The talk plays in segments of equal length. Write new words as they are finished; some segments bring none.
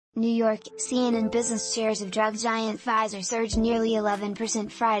New York, CNN Business shares of drug giant Pfizer surged nearly 11%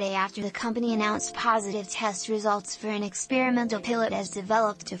 Friday after the company announced positive test results for an experimental pill it has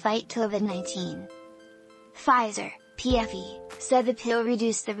developed to fight COVID-19. Pfizer, PFE, said the pill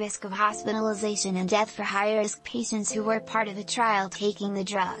reduced the risk of hospitalization and death for high-risk patients who were part of a trial taking the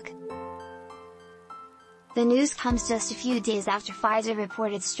drug. The news comes just a few days after Pfizer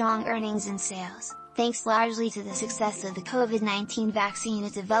reported strong earnings and sales, thanks largely to the success of the COVID-19 vaccine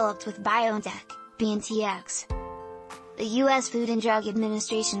it developed with BioNTech, BNTX. The U.S. Food and Drug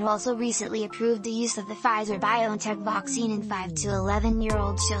Administration also recently approved the use of the Pfizer-BioNTech vaccine in 5 to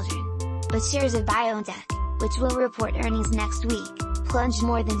 11-year-old children. But shares of BioNTech, which will report earnings next week, plunged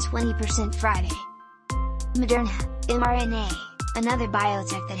more than 20% Friday. Moderna, MRNA, another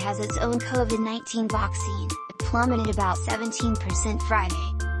biotech that has its own COVID-19 vaccine, plummeted about 17%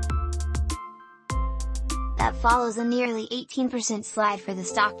 Friday. That follows a nearly 18% slide for the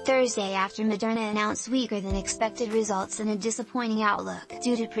stock Thursday after Moderna announced weaker than expected results and a disappointing outlook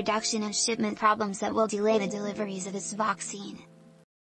due to production and shipment problems that will delay the deliveries of its vaccine.